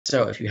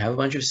So if you have a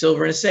bunch of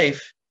silver in a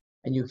safe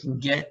and you can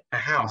get a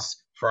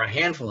house for a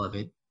handful of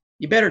it,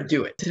 you better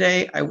do it.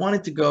 Today, I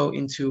wanted to go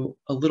into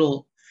a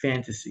little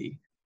fantasy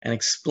and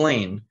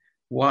explain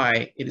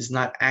why it is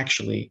not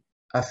actually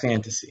a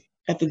fantasy.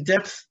 At the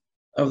depth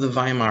of the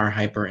Weimar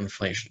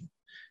hyperinflation,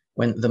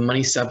 when the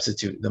money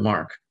substitute, the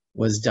mark,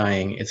 was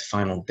dying its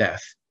final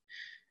death,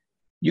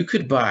 you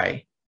could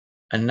buy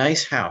a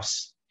nice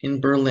house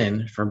in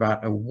Berlin for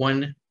about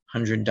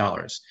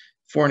 $100.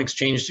 Foreign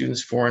exchange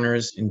students,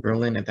 foreigners in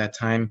Berlin at that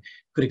time,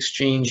 could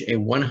exchange a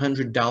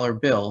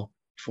 $100 bill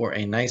for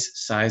a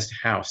nice-sized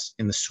house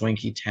in the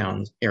swanky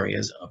town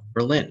areas of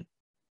Berlin.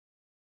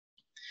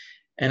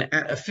 And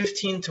at a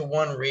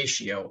 15-to-1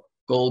 ratio,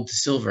 gold to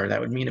silver, that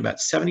would mean about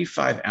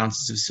 75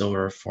 ounces of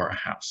silver for a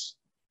house.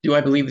 Do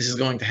I believe this is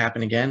going to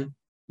happen again?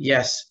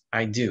 Yes,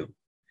 I do.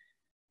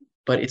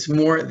 But it's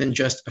more than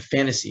just a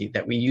fantasy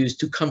that we use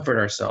to comfort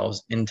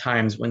ourselves in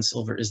times when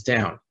silver is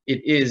down.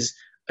 It is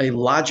a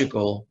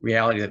logical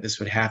reality that this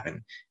would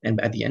happen.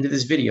 And at the end of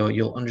this video,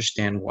 you'll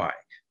understand why. I'm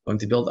going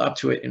to build up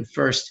to it and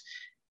first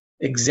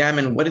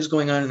examine what is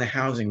going on in the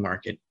housing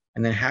market,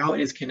 and then how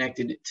it is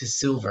connected to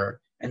silver,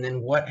 and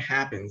then what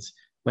happens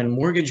when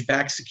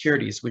mortgage-backed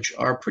securities, which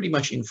are pretty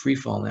much in free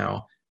fall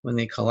now, when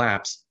they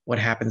collapse, what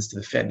happens to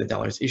the Fed, the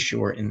dollar's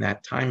issuer, in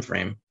that time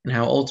frame, and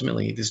how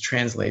ultimately this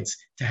translates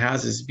to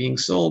houses being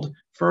sold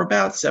for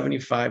about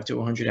 75 to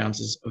 100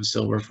 ounces of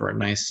silver for a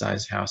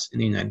nice-sized house in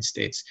the United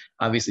States.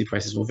 Obviously,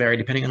 prices will vary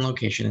depending on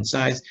location and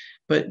size,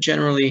 but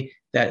generally,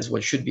 that is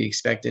what should be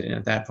expected, and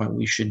at that point,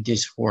 we should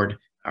dishoard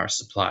our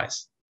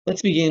supplies.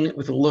 Let's begin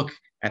with a look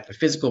at the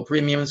physical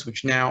premiums,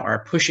 which now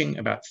are pushing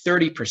about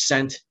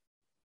 30%,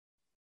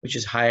 which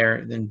is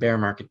higher than bear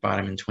market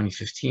bottom in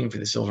 2015 for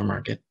the silver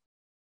market.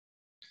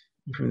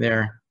 And from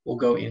there, we'll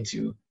go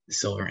into the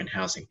silver and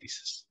housing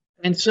thesis.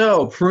 And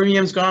so,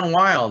 premiums gone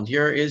wild.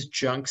 Here is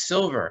junk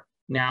silver,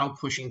 now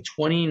pushing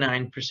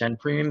 29%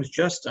 premiums,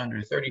 just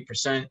under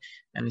 30%.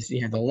 And you see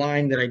here the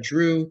line that I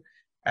drew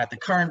at the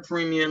current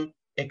premium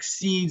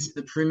exceeds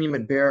the premium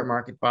at bear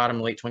market bottom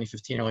late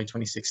 2015, early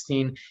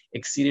 2016,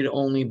 exceeded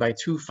only by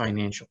 2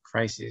 financial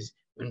crises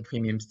when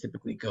premiums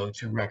typically go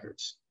to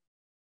records.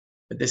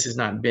 But this has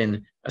not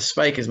been a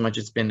spike as much.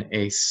 It's been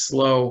a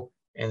slow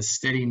and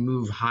steady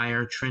move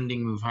higher,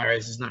 trending move higher.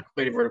 This is not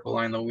quite a vertical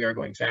line, though we are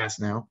going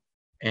fast now.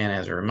 And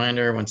as a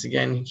reminder, once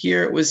again,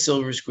 here it was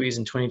silver squeeze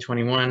in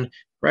 2021,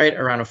 right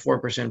around a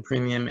 4%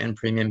 premium, and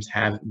premiums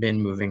have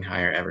been moving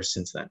higher ever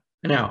since then.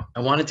 Now,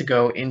 I wanted to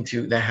go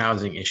into the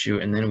housing issue,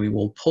 and then we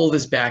will pull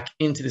this back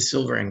into the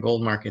silver and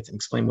gold markets and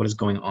explain what is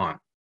going on.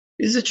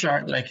 This is a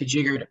chart that I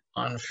configured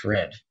on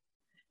Fred,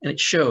 and it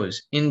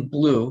shows in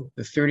blue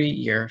the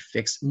 30-year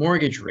fixed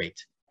mortgage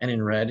rate, and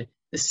in red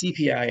the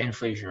CPI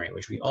inflation rate,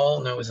 which we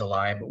all know is a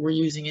lie, but we're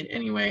using it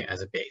anyway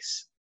as a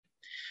base.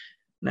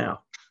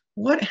 Now,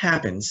 what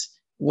happens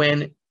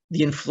when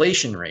the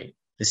inflation rate,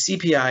 the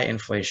CPI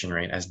inflation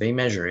rate as they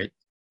measure it,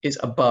 is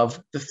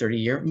above the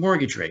 30-year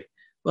mortgage rate?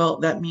 Well,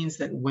 that means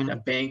that when a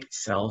bank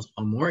sells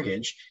a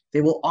mortgage,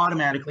 they will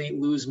automatically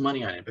lose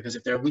money on it, because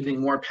if they're losing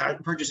more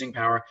purchasing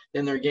power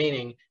than they're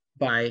gaining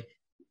by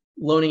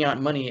loaning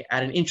out money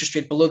at an interest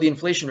rate below the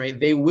inflation rate,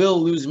 they will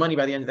lose money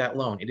by the end of that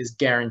loan. It is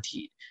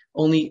guaranteed.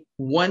 Only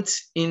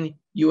once in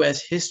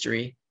US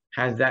history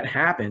has that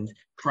happened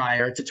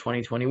prior to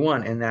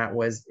 2021, and that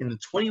was in the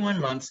 21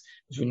 months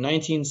between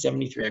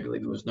 1973, I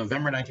believe it was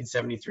November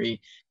 1973,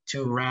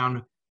 to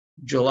around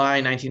July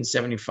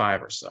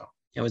 1975 or so.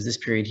 It was this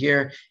period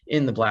here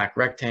in the black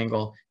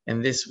rectangle,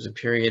 and this was a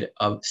period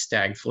of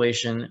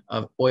stagflation,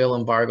 of oil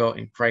embargo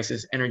and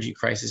crisis, energy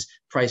crisis,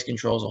 price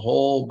controls, a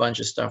whole bunch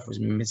of stuff was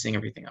messing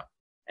everything up.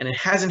 And it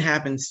hasn't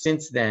happened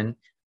since then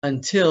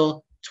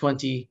until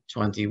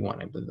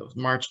 2021. I believe it was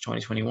March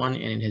 2021,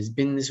 and it has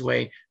been this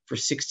way for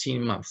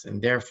 16 months.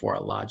 And therefore,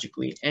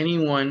 logically, any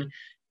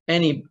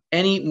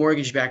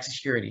mortgage-backed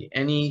security,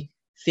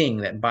 anything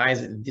that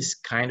buys this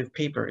kind of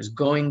paper is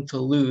going to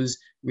lose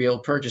real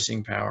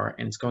purchasing power,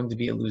 and it's going to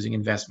be a losing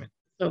investment.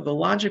 So the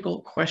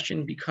logical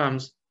question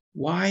becomes,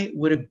 why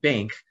would a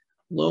bank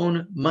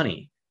loan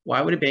money?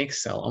 Why would a bank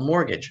sell a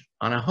mortgage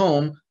on a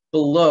home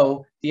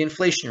below the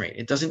inflation rate?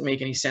 It doesn't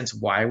make any sense.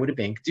 Why would a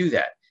bank do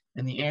that?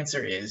 And the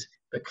answer is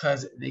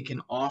because they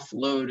can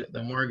offload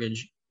the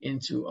mortgage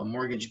into a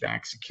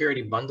mortgage-backed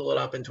security, bundle it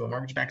up into a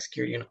mortgage-backed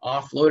security, and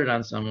offload it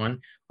on someone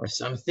or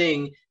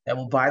something that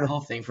will buy the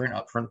whole thing for an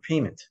upfront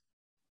payment.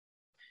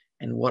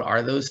 And what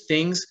are those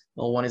things?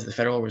 Well, one is the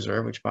Federal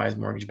Reserve, which buys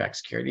mortgage-backed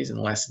securities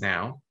and less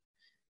now.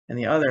 And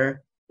the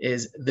other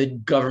is the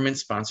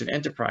government-sponsored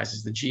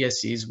enterprises, the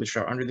GSEs, which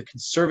are under the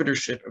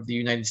conservatorship of the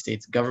United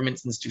States government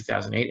since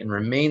 2008 and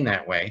remain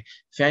that way.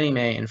 Fannie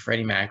Mae and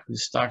Freddie Mac,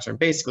 whose stocks are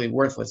basically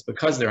worthless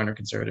because they're under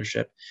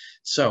conservatorship.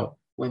 So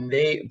when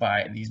they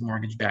buy these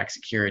mortgage-backed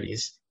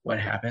securities, what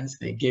happens?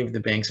 They give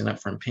the banks an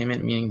upfront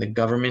payment, meaning the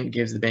government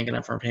gives the bank an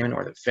upfront payment,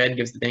 or the Fed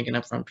gives the bank an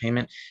upfront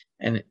payment,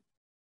 and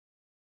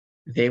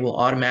they will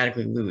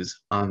automatically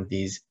lose on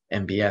these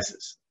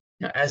MBSs.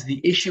 Now, as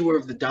the issuer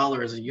of the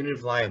dollar as a unit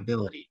of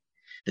liability,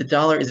 The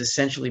dollar is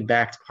essentially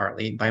backed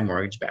partly by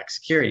mortgage-backed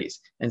securities.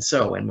 And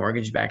so when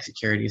mortgage-backed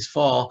securities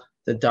fall,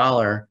 the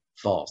dollar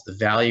falls. The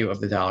value of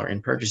the dollar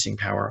in purchasing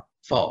power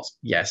falls.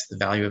 Yes, the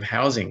value of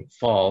housing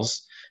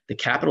falls. The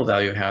capital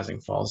value of housing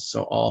falls.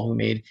 So all who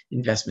made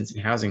investments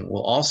in housing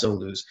will also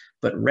lose,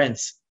 but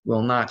rents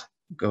will not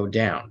go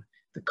down.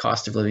 The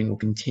cost of living will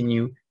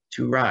continue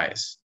to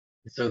rise.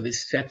 So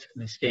this sets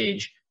the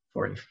stage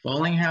for a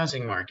falling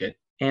housing market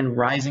and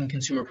rising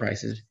consumer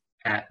prices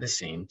at the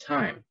same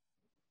time,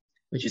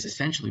 which is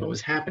essentially what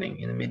was happening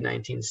in the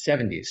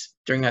mid-1970s,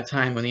 during that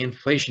time when the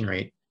inflation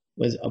rate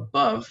was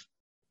above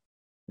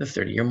the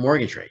 30-year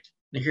mortgage rate.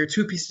 Now, here are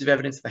two pieces of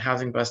evidence that the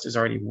housing bust is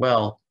already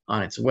well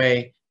on its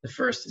way. The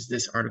first is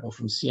this article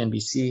from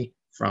CNBC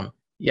from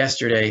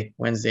yesterday,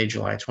 Wednesday,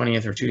 July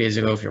 20th, or 2 days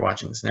ago if you're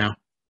watching this now,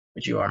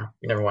 which you are.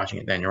 You're never watching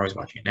it then, you're always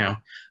watching it now.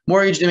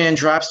 Mortgage demand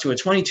drops to a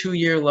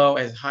 22-year low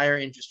as higher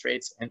interest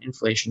rates and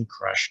inflation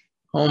crush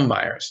home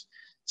buyers.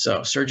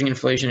 So surging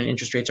inflation and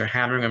interest rates are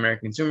hammering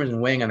American consumers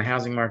and weighing on the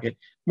housing market.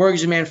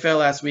 Mortgage demand fell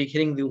last week,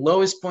 hitting the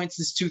lowest point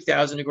since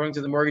 2000. According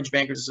to the Mortgage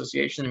Bankers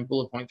Association, in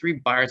bullet point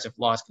 3, buyers have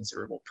lost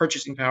considerable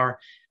purchasing power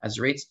as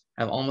rates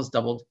have almost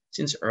doubled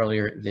since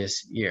earlier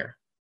this year.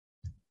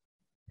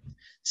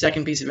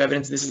 Second piece of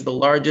evidence, this is the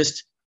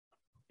largest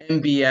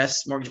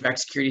MBS, mortgage-backed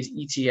securities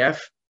ETF,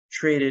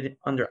 traded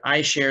under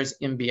iShares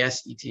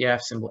MBS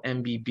ETF, symbol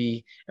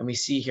MBB. And we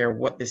see here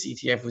what this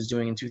ETF was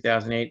doing in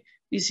 2008.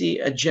 We see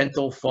a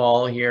gentle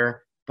fall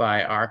here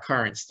by our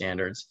current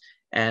standards.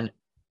 And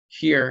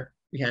here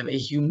we have a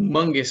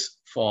humongous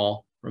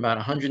fall from about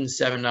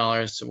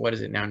 $107 to what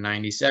is it now,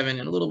 97,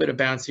 and a little bit of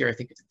bounce here. I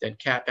think it's a dead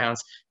cat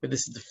bounce, but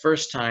this is the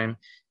first time,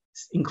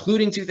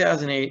 including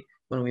 2008,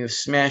 when we have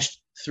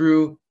smashed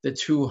through the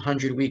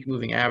 200-week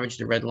moving average,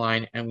 the red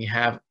line, and we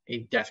have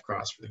a death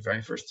cross for the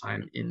very first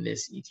time in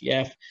this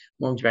ETF.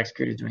 Mortgage-backed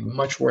securities are doing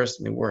much worse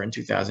than they were in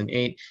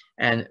 2008,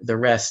 and the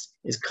rest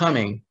is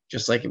coming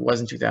just like it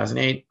was in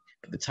 2008.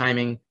 But the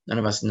timing, none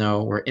of us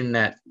know. We're in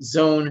that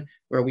zone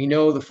where we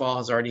know the fall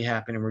has already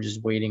happened, and we're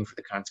just waiting for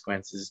the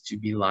consequences to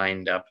be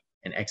lined up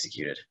and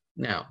executed.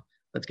 Now,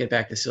 let's get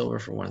back to silver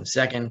for 1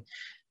 second.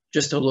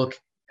 Just to look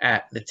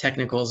at the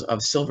technicals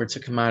of silver to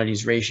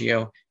commodities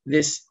ratio.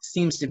 This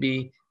seems to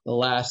be the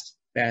last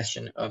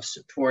bastion of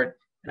support,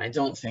 and I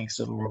don't think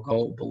silver will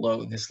go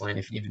below this line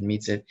if it even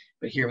meets it.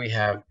 But here we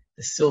have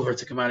the silver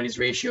to commodities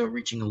ratio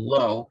reaching a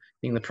low,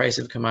 being the price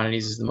of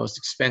commodities is the most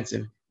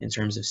expensive in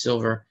terms of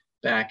silver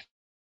back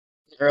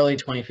in early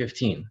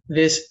 2015.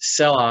 This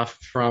sell-off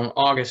from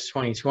August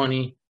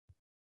 2020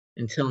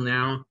 until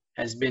now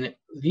has been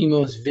the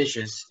most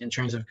vicious in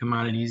terms of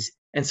commodities.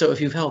 And so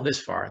if you've held this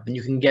far, then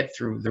you can get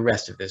through the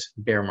rest of this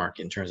bear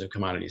market in terms of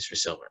commodities for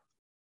silver.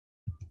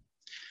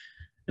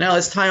 Now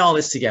let's tie all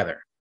this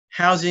together.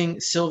 Housing,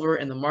 silver,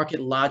 and the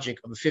market logic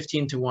of a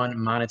 15-to-1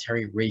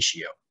 monetary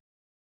ratio.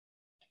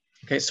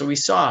 Okay, so we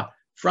saw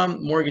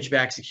from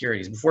mortgage-backed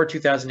securities, before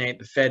 2008,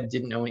 the Fed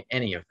didn't own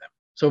any of them.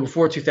 So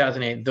before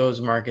 2008,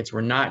 those markets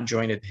were not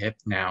joined at the hip.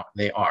 Now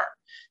they are.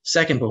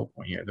 Second bullet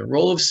point here, the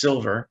role of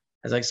silver,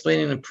 as I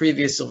explained in a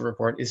previous silver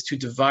report, is to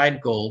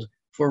divide gold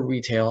for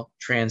retail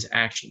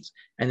transactions.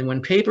 And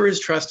when paper is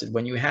trusted,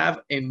 when you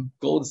have a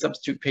gold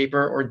substitute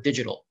paper or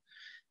digital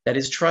that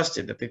is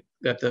trusted,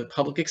 that the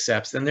public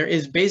accepts, then there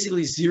is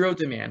basically zero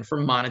demand for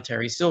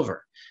monetary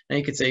silver. Now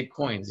you could say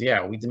coins.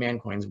 Yeah, we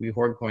demand coins. We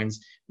hoard coins.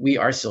 We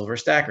are silver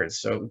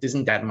stackers. So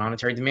isn't that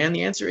monetary demand?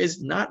 The answer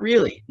is not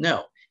really.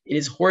 No, it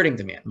is hoarding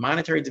demand.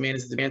 Monetary demand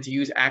is the demand to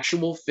use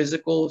actual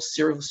physical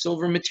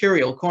silver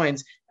material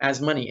coins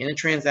as money in a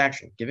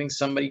transaction, giving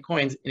somebody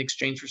coins in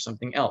exchange for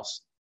something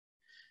else.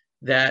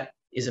 That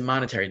is a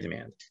monetary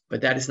demand,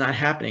 but that is not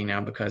happening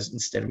now because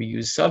instead we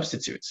use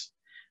substitutes.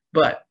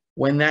 But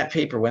when that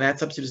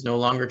substitute is no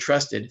longer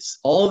trusted,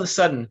 all of a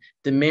sudden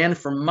demand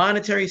for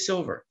monetary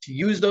silver to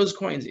use those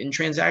coins in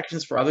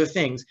transactions for other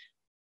things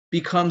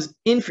becomes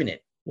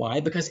infinite. Why?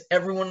 Because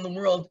everyone in the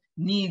world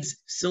needs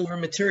silver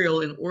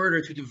material in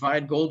order to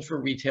divide gold for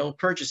retail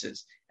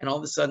purchases. And all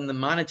of a sudden the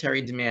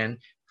monetary demand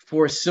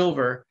for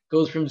silver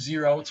goes from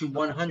 0 to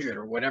 100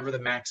 or whatever the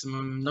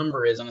maximum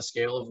number is on a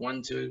scale of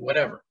 1 to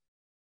whatever.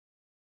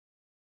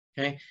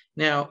 Okay,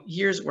 now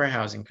here's where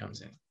housing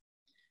comes in.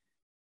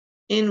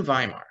 In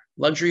Weimar,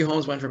 luxury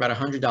homes went for about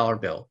 $100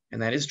 bill, and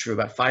that is true,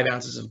 about 5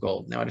 ounces of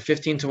gold. Now at a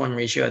 15-to-1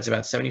 ratio, that's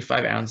about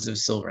 75 ounces of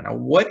silver. Now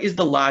what is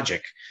the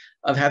logic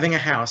of having a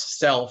house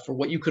sell for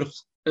what you could,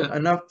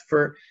 enough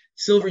for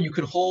silver you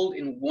could hold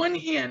in one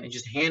hand and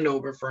just hand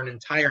over for an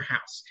entire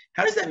house?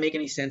 How does that make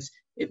any sense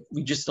if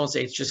we just don't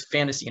say it's just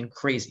fantasy and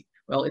crazy?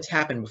 Well, it's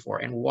happened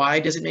before. And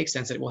why does it make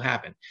sense that it will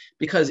happen?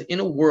 Because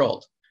in a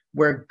world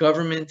where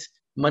government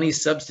money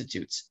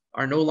substitutes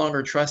are no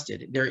longer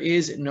trusted, there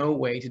is no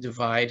way to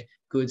divide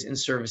goods and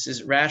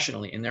services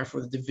rationally, and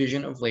therefore the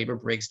division of labor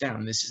breaks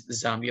down. This is the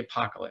zombie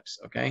apocalypse,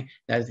 okay?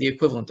 That is the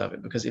equivalent of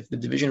it, because if the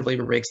division of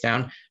labor breaks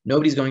down,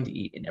 nobody's going to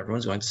eat and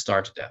everyone's going to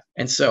starve to death.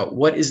 And so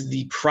what is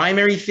the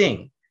primary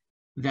thing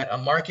that a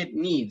market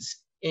needs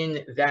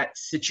in that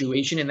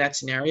situation, in that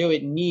scenario?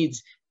 It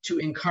needs to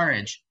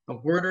encourage the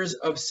hoarders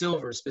of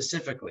silver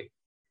specifically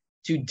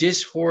to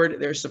dishoard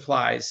their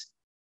supplies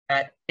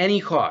at any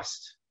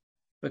cost,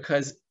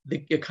 because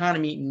the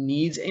economy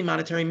needs a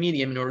monetary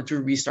medium in order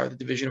to restart the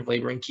division of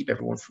labor and keep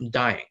everyone from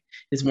dying.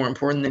 It's more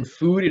important than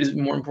food. It is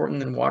more important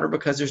than water,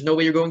 because there's no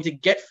way you're going to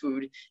get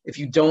food if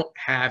you don't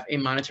have a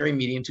monetary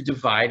medium to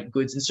divide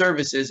goods and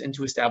services and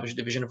to establish a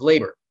division of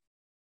labor.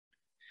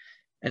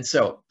 And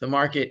so the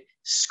market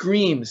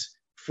screams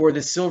for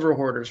the silver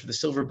hoarders, for the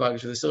silver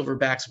bugs, for the silver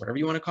backs, whatever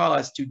you want to call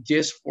us, to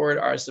dishoard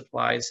our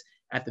supplies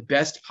at the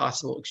best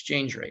possible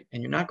exchange rate.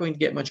 And you're not going to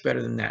get much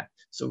better than that.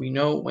 So we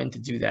know when to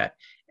do that.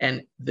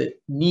 And the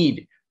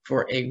need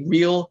for a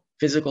real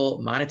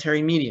physical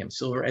monetary medium,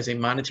 silver as a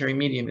monetary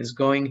medium, is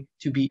going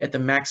to be at the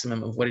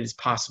maximum of what it is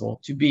possible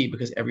to be,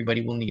 because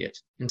everybody will need it.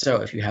 And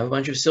so if you have a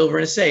bunch of silver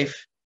in a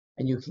safe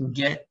and you can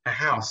get a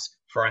house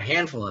for a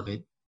handful of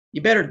it,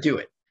 you better do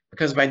it.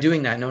 Because by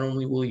doing that, not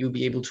only will you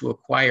be able to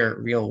acquire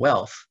real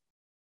wealth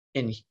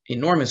in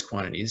enormous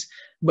quantities,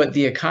 but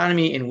the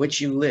economy in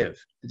which you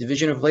live, the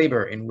division of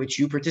labor in which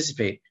you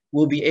participate,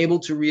 will be able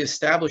to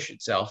reestablish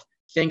itself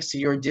thanks to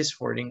your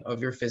dishoarding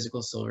of your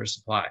physical silver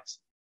supplies.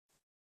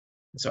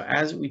 And so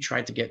as we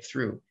try to get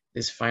through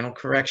this final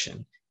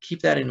correction,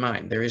 keep that in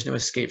mind. There is no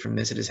escape from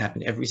this. It has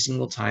happened every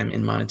single time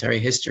in monetary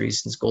history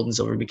since gold and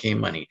silver became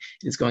money.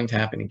 It is going to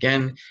happen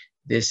again.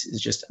 This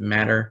is just a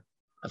matter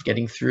of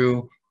getting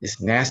through this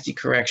nasty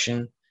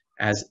correction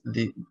as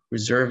the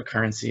reserve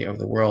currency of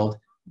the world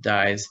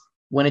dies.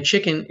 When a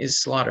chicken is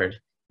slaughtered,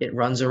 it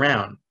runs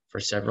around for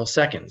several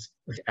seconds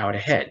without a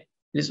head.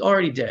 It is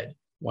already dead.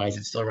 Why is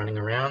it still running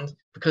around?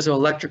 Because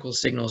electrical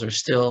signals are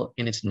still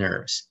in its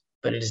nerves,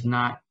 but it is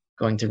not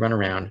going to run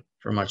around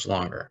for much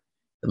longer.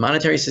 The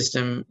monetary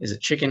system is a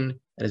chicken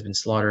that has been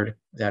slaughtered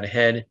without a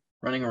head,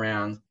 running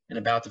around and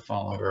about to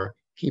fall over.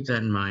 Keep that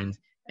in mind,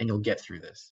 and you'll get through this.